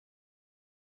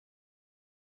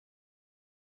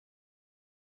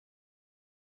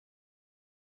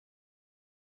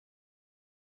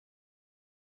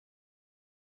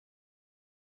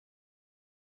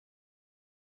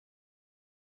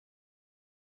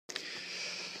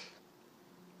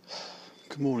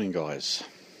Good morning, guys.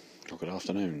 Or good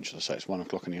afternoon, should I say? It's 1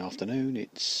 o'clock in the afternoon.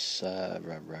 It's, where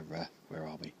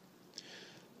are we?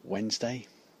 Wednesday?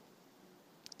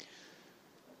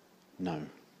 No,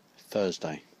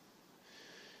 Thursday.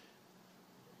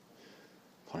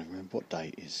 Can't even remember what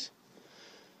day it is.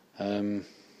 I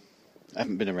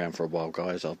haven't been around for a while,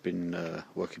 guys. I've been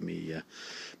working me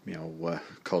old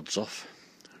cods off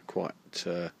quite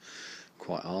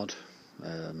hard.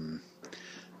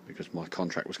 Because my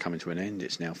contract was coming to an end.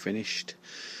 It's now finished,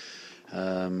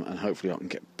 and hopefully I can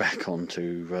get back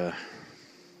onto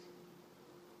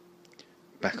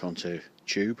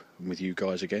Tube with you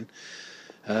guys again.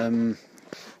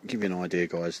 Give you an idea,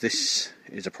 guys. This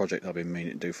is a project I've been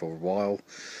meaning to do for a while.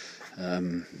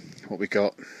 What we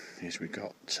got is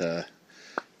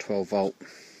 12 volt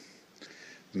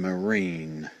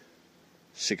marine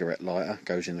cigarette lighter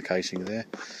goes in the casing there.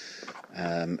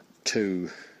 Two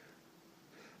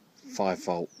 5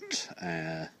 volt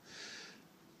 1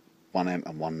 amp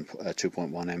and one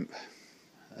 2.1 amp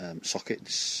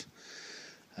sockets,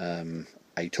 a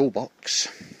toolbox.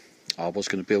 I was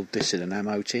going to build this in an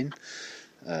ammo tin,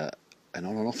 an on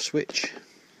and off switch,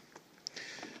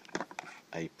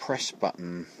 a press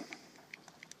button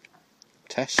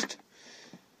test,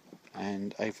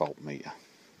 and a voltmeter.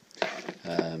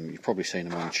 You've probably seen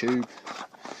them on Tube.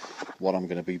 What I'm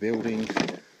going to be building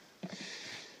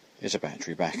is a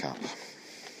battery backup.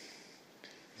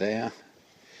 There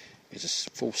is a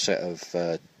full set of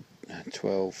 4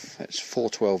 12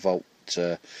 volt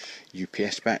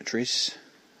UPS batteries,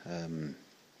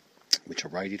 which I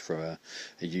rated for a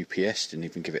UPS. Didn't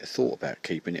even give it a thought about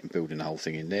keeping it and building the whole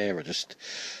thing in there. I just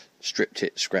stripped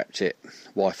it, scrapped it.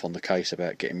 Wife on the case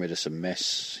about getting rid of some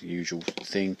mess, usual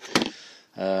thing.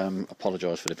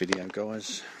 Apologise for the video,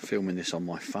 guys. Filming this on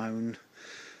my phone,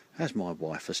 as my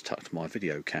wife has tucked my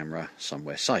video camera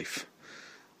somewhere safe.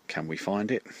 Can we find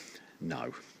it?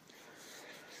 No.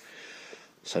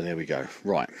 So there we go.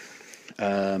 Right.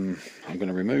 I'm going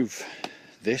to remove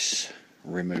this,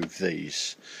 remove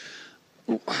these.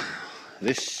 Ooh.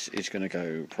 This is going to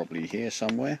go probably here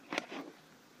somewhere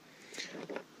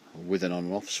with an on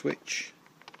and off switch.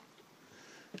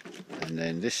 And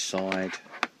then this side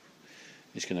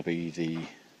is going to be the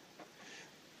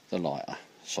lighter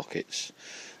sockets.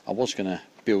 I was going to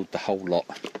build the whole lot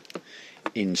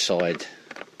inside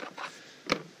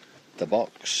the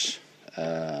box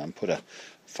and put a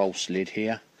false lid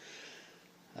here,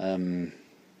 but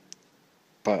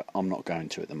I'm not going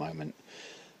to at the moment.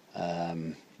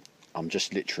 I'm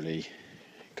just literally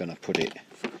going to put it,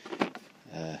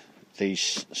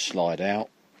 these slide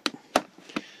out,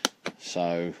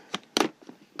 so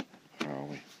where are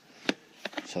we?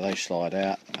 So they slide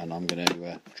out, and I'm going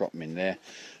to drop them in there.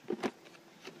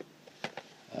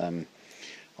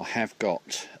 I have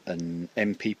got an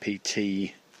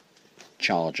MPPT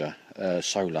charger,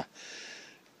 solar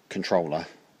controller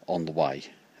on the way.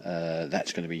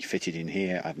 That's going to be fitted in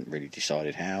here. I haven't really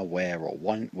decided how, where, or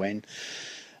when.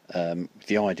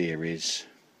 The idea is,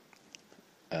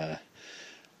 I'll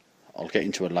get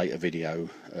into a later video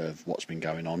of what's been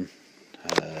going on,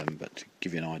 but to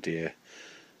give you an idea,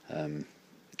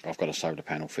 I've got a solar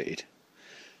panel fitted,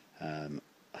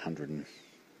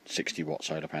 160 watt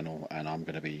solar panel, and I'm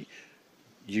going to be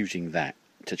using that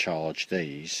to charge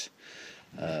these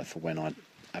for when I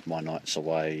have my nights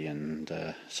away and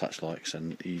such likes,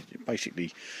 and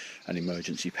basically an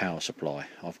emergency power supply.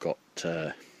 I've got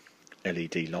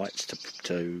LED lights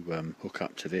to hook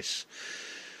up to this.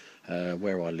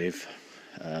 Where I live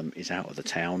is out of the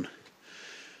town,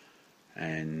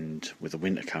 and with the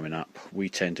winter coming up, we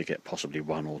tend to get possibly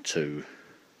 1 or 2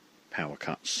 power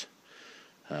cuts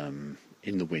in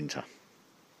the winter,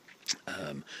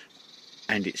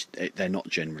 and they're not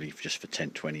generally just for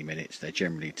 10-20 minutes. They're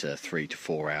generally to 3 to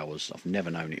 4 hours. I've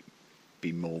never known it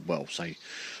be more. Well, say,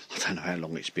 I don't know how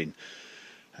long it's been.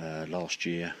 Last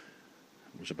year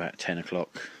it was about 10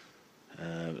 o'clock.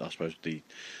 I suppose the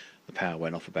power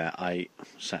went off about 8.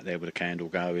 Sat there with a candle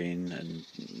going and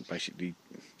basically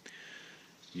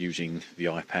using the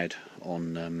iPad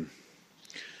on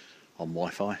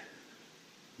Wi-Fi,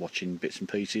 watching bits and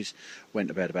pieces. Went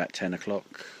to bed about 10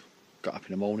 o'clock. Got up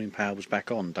in the morning, power was back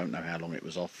on. Don't know how long it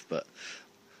was off, but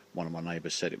one of my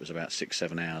neighbours said it was about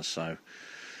 6-7 hours. So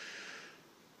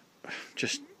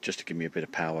just to give me a bit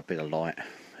of power, a bit of light,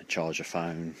 charge a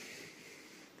phone,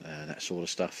 that sort of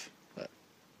stuff. But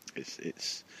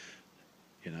it's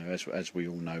you know, as we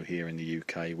all know here in the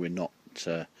UK, we're not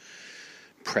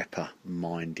prepper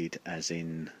minded, as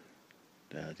in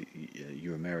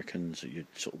you Americans. You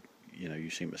sort of, you know,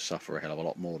 you seem to suffer a hell of a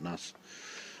lot more than us.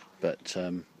 but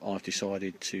I've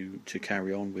decided to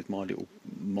carry on with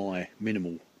my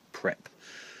minimal prep.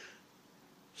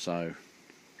 So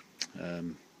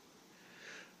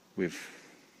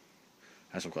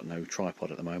as I've got no tripod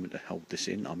at the moment to hold this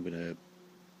in, I'm going to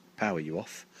power you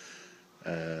off.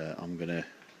 I'm going to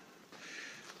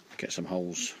get some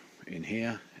holes in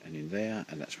here and in there,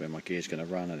 and that's where my gear's going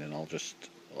to run, and then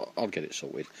I'll get it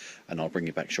sorted and I'll bring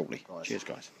you back shortly. Cheers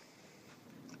guys.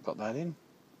 Got that in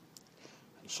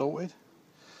and sorted,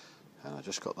 and I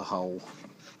just got the hole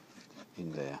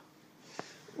in there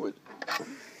with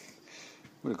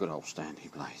a good old Stanley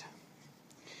blade.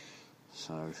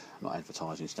 So, not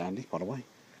advertising Stanley, by the way.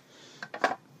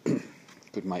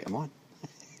 Good mate of mine.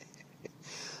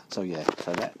 So yeah,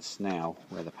 so that's now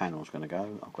where the panel's going to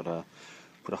go. I've got to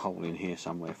put a hole in here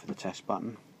somewhere for the test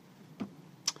button.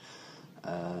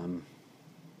 And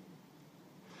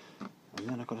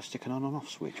then I've got to stick an on and off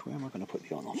switch. Where am I going to put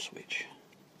the on off switch?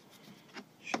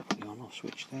 Should I put the on off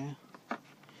switch there?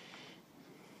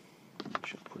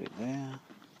 Should I put it there?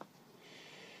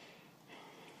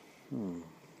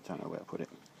 Don't know where to put it.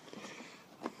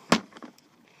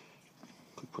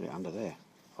 Could put it under there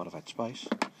if I'd have had space,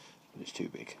 but it's too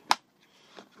big.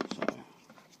 So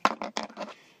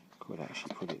could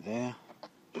actually put it there.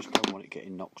 Just don't want it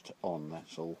getting knocked on,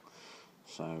 that's all.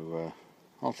 So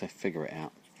I'll have to figure it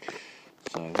out.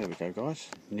 So there we go guys,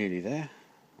 nearly there,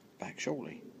 back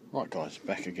shortly. Right guys,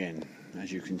 back again.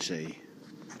 As you can see,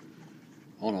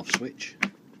 on off switch,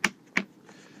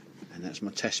 and that's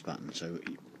my test button. So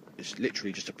it's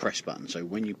literally just a press button, so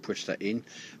when you push that in,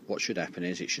 what should happen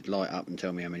is it should light up and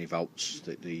tell me how many volts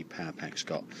that the power pack's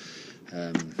got.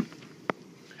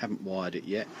 Haven't wired it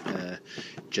yet,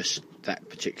 just that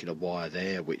particular wire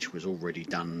there, which was already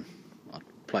done. I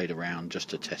played around just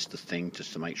to test the thing,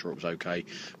 just to make sure it was okay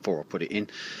before I put it in.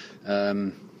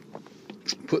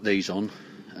 Put these on.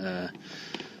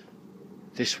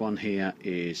 This one here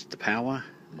is the power,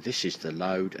 this is the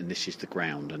load, and this is the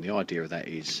ground, and the idea of that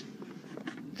is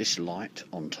this light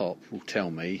on top will tell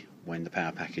me when the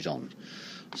power pack is on.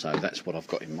 So that's what I've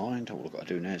got in mind. All I've got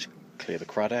to do now is clear the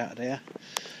crud out of there.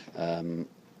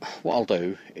 What I'll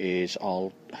do is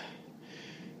I'll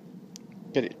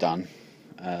get it done,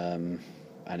 and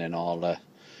then I'll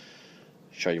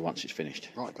show you once it's finished.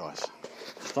 Right guys,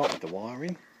 start with the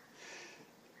wiring.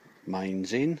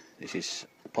 Mains in, this is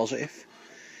positive,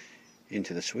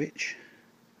 into the switch.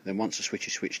 Then once the switch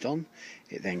is switched on,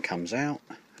 it then comes out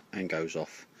and goes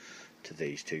off to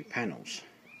these two panels.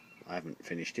 I haven't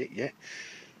finished it yet.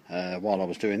 While I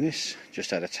was doing this,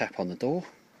 just had a tap on the door,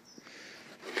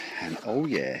 and oh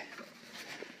yeah,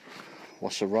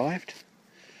 what's arrived?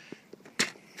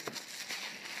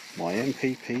 My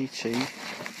MPPT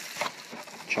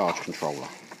charge controller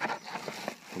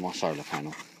for my solar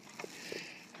panel.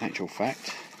 In actual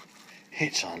fact,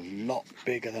 it's a lot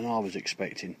bigger than I was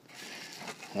expecting.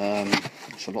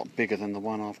 It's a lot bigger than the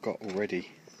one I've got already.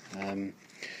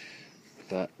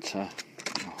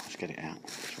 Let's get it out.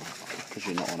 Because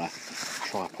you're not on a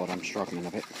tripod, I'm struggling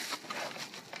a bit.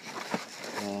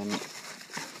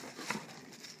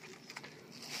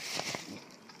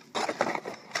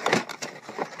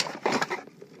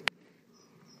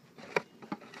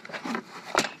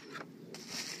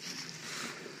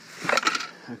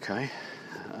 Okay.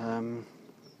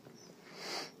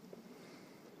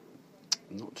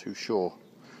 Not too sure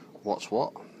what's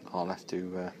what. I'll have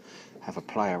to have a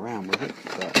play around with it,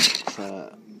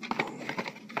 but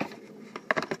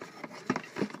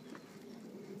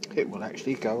it will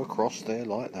actually go across there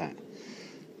like that.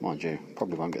 Mind you,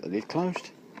 probably won't get the lid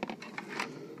closed.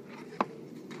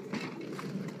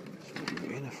 So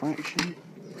in a fraction.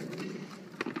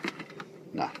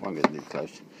 No, won't get the lid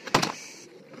closed.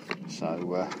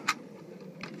 So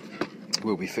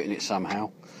we'll be fitting it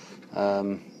somehow.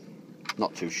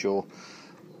 Not too sure.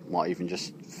 Might even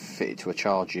just fit it to a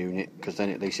charge unit, because then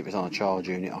at least if it's on a charge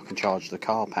unit I can charge the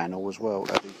car panel as well,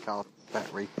 the car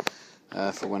battery,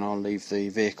 for when I leave the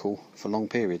vehicle for long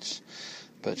periods.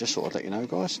 But just sort of let you know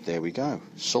guys, there we go,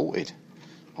 sorted.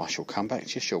 I shall come back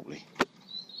to you shortly.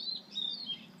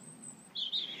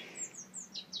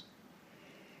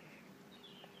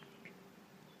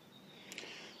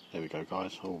 There we go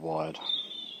guys, all wired.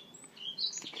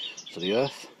 So the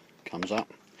earth comes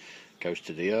up, goes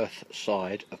to the earth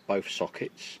side of both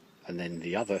sockets, and then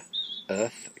the other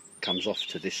earth comes off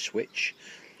to this switch.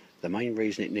 The main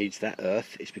reason it needs that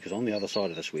earth is because on the other side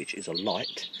of the switch is a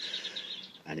light,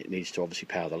 and it needs to obviously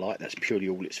power the light. That's purely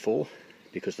all it's for,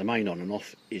 because the main on and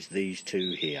off is these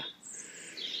two here.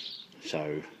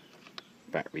 So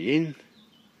battery in,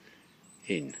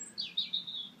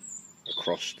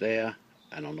 across there,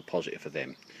 and on the positive for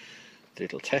them. The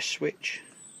little test switch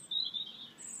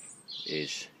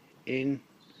is in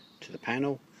to the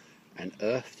panel and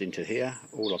earthed into here.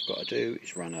 All I've got to do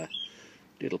is run a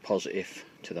little positive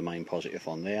to the main positive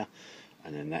on there,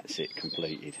 and then that's it,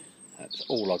 completed. That's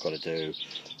all I've got to do,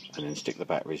 and then stick the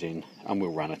batteries in and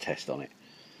we'll run a test on it.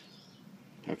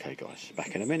 Okay guys,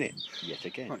 back in a minute yet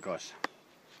again. Right guys,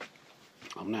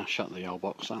 I've now shut the old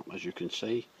box up, as you can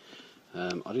see. I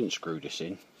didn't screw this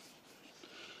in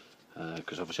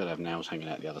because obviously I have nails hanging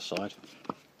out the other side.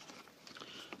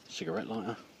 Cigarette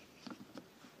lighter.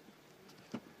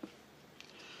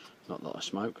 Not that I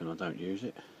smoke and I don't use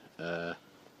it.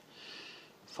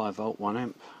 5 volt 1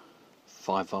 amp,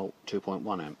 5 volt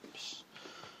 2.1 amps.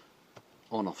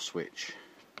 On off switch.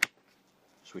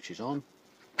 Switch is on.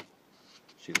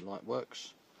 See the light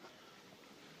works.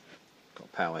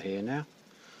 Got power here now.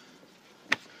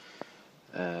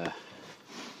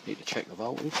 Need to check the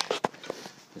voltage.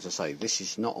 As I say, this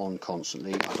is not on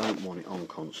constantly. I don't want it on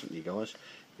constantly, guys.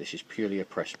 This is purely a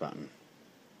press button.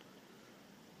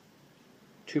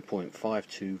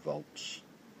 2.52 volts.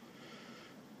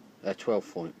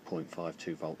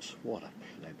 12.52 volts. What a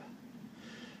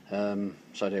pleb.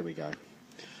 So there we go.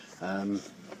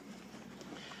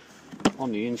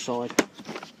 On the inside,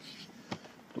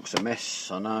 looks a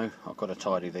mess, I know. I've got to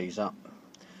tidy these up.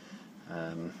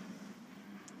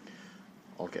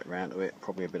 I'll get round to it.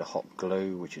 Probably a bit of hot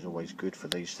glue, which is always good for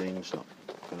these things. Not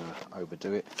going to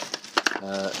overdo it.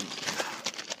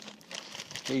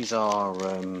 These are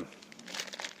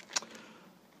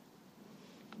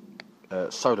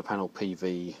solar panel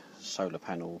PV solar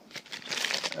panel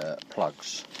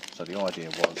plugs. So the idea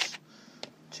was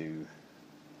to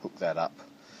hook that up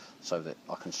so that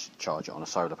I can charge it on a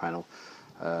solar panel.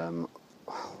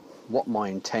 What my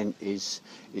intent is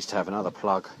to have another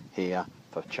plug here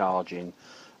for charging,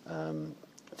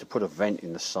 to put a vent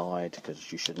in the side,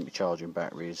 because you shouldn't be charging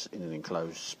batteries in an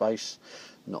enclosed space.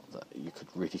 Not that you could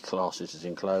really class this as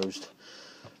enclosed,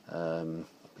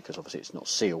 because obviously it's not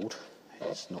sealed.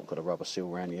 It's not got a rubber seal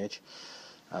around the edge,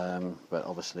 but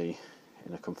obviously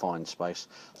in a confined space.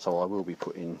 So I will be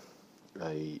putting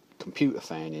a computer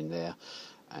fan in there,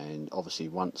 and obviously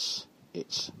once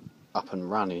it's up and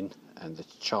running and the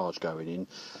charge going in,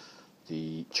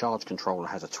 the charge controller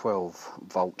has a 12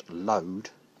 volt load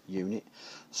unit,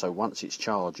 so once it's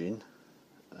charging,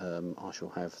 I shall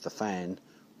have the fan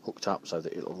hooked up so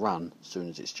that it'll run as soon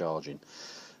as it's charging,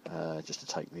 just to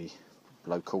take the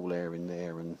blow cool air in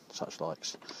there and such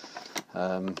likes.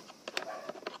 But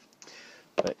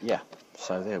yeah,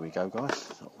 so there we go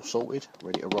guys, all sorted,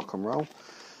 ready to rock and roll.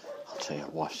 I'll tell you,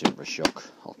 wife's in for a shock.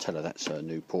 I'll tell her that's her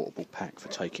new portable pack for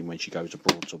taking when she goes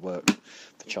abroad to work,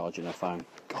 for charging her phone.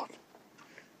 God,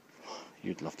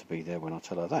 you'd love to be there when I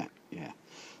tell her that. Yeah,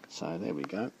 so there we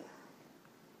go.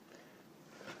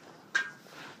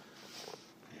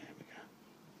 There we go.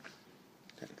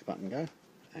 Let the button go,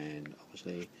 and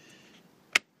obviously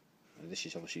this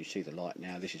is, obviously you see the light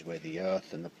now, this is where the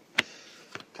earth and the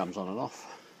comes on and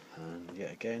off, and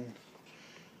yet again.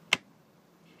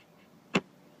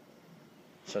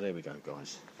 So there we go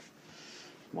guys,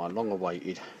 my long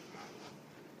awaited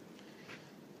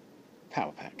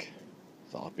power pack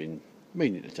that I've been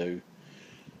meaning to do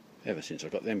ever since I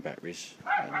got them batteries,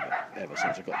 and ever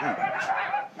since I got them batteries.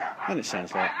 And it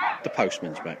sounds like the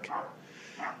postman's back.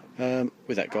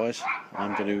 With that guys,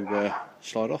 I'm going to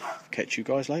slide off, catch you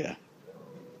guys later.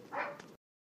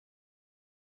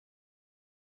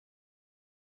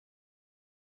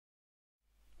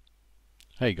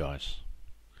 Hey guys,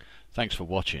 thanks for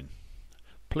watching.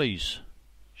 Please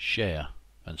share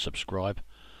and subscribe.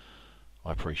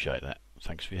 I appreciate that.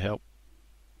 Thanks for your help.